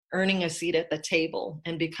earning a seat at the table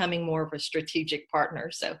and becoming more of a strategic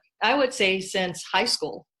partner. So I would say since high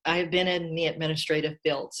school, I have been in the administrative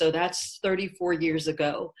field. So that's 34 years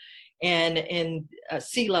ago, and in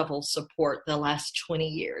C-level support the last 20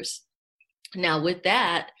 years. Now, with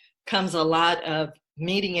that comes a lot of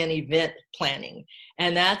meeting and event planning,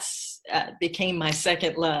 and that's became my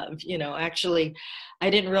second love. Actually, I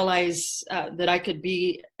didn't realize that I could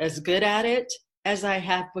be as good at it as I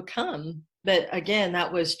have become. But again,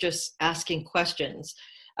 that was just asking questions.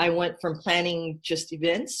 I went from planning just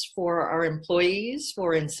events for our employees,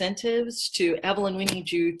 for incentives, to Evelyn, we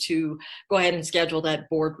need you to go ahead and schedule that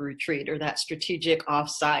board retreat or that strategic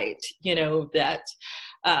offsite,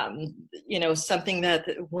 something that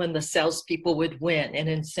when the salespeople would win, an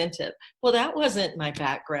incentive. Well, that wasn't my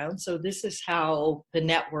background. So this is how the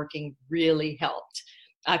networking really helped.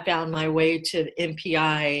 I found my way to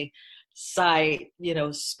MPI site,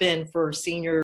 spin for senior